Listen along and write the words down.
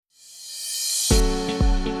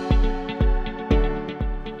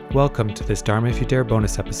Welcome to this Dharma If You Dare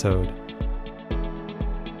bonus episode.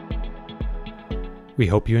 We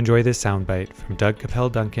hope you enjoy this soundbite from Doug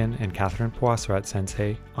Capel-Duncan and Catherine Poisserat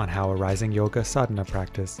Sensei on how a rising yoga sadhana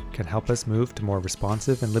practice can help us move to more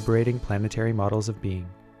responsive and liberating planetary models of being.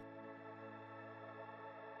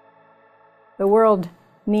 The world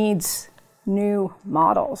needs new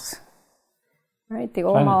models, right? The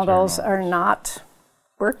old models are not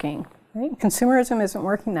working, right? Consumerism isn't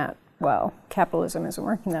working that well. Capitalism isn't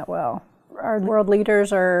working that well. Our world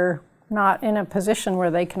leaders are not in a position where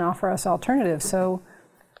they can offer us alternatives, so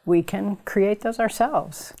we can create those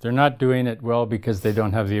ourselves. They're not doing it well because they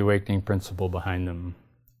don't have the awakening principle behind them.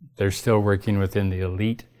 They're still working within the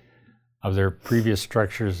elite of their previous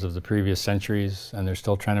structures of the previous centuries, and they're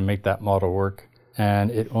still trying to make that model work. And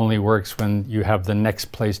it only works when you have the next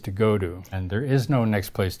place to go to. And there is no next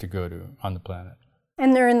place to go to on the planet.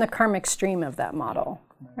 And they're in the karmic stream of that model,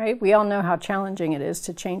 right? We all know how challenging it is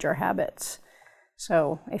to change our habits.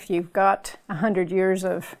 So if you've got 100 years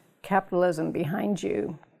of capitalism behind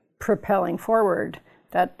you, propelling forward,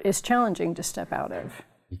 that is challenging to step out of.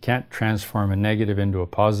 You can't transform a negative into a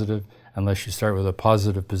positive unless you start with a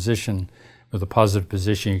positive position. With a positive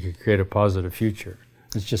position, you can create a positive future.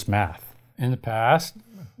 It's just math. In the past,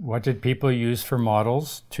 what did people use for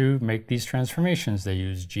models to make these transformations? They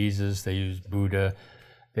used Jesus, they used Buddha,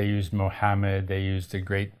 they used Mohammed, they used the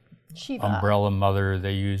great Shiva. Umbrella Mother,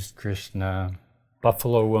 they used Krishna,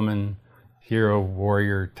 Buffalo Woman, hero,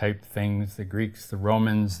 warrior type things, the Greeks, the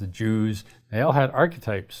Romans, the Jews, they all had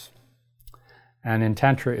archetypes. And in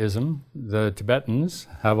Tantraism, the Tibetans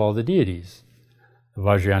have all the deities. The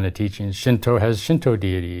Vajrayana teachings, Shinto has Shinto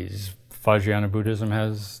deities, Vajrayana Buddhism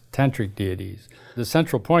has tantric deities. The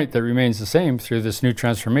central point that remains the same through this new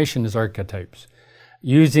transformation is archetypes.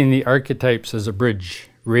 Using the archetypes as a bridge,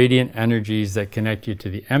 radiant energies that connect you to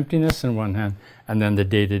the emptiness on one hand, and then the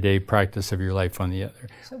day-to-day practice of your life on the other.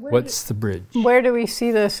 So what's the bridge? Where do we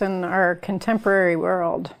see this in our contemporary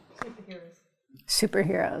world?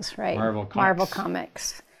 Superheroes, right? Marvel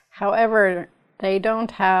Comics. However, they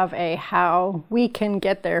don't have a how we can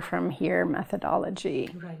get there from here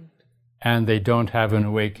methodology. Right. And they don't have an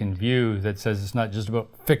awakened view that says it's not just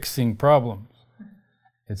about fixing problems.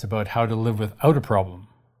 It's about how to live without a problem.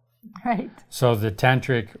 Right. So the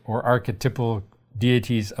tantric or archetypal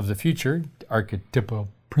deities of the future, archetypal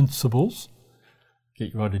principles,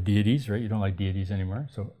 get you out of deities, right? You don't like deities anymore.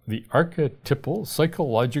 So the archetypal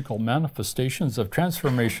psychological manifestations of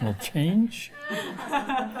transformational change,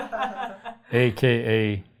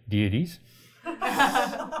 aka deities,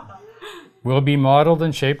 will be modeled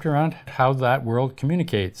and shaped around how that world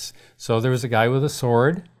communicates. So there was a guy with a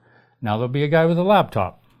sword, now there'll be a guy with a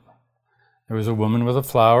laptop. There was a woman with a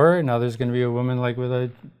flower, now there's going to be a woman like with a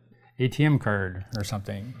ATM card or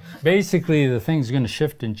something. Basically, the thing's going to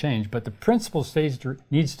shift and change, but the principle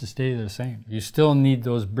needs to stay the same. You still need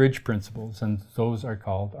those bridge principles, and those are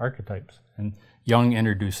called archetypes. And Jung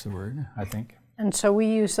introduced the word, I think. And so we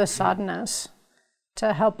use the sadhanas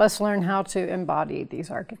to help us learn how to embody these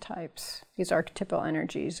archetypes, these archetypal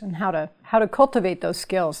energies, and how to cultivate those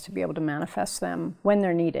skills to be able to manifest them when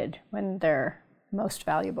they're needed, when they're most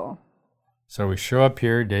valuable. So we show up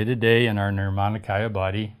here day to day in our Nirmanakaya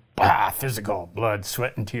body, physical, blood,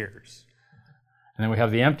 sweat, and tears. And then we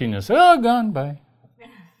have the emptiness, gone, bye.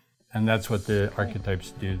 And that's what the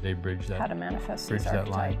archetypes do. They bridge that. How to manifest bridge these that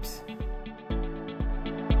archetypes. line.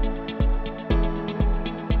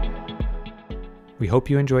 We hope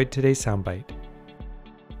you enjoyed today's soundbite.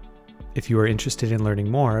 If you are interested in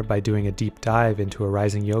learning more by doing a deep dive into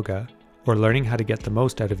arising yoga or learning how to get the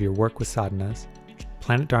most out of your work with sadhanas,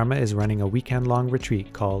 Planet Dharma is running a weekend-long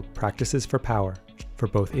retreat called Practices for Power for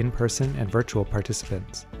both in-person and virtual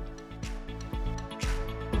participants.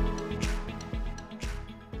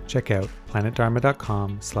 Check out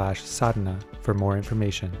planetdharma.com/sadhana for more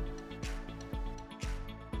information.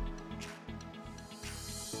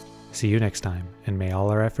 See you next time, and may all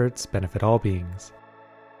our efforts benefit all beings.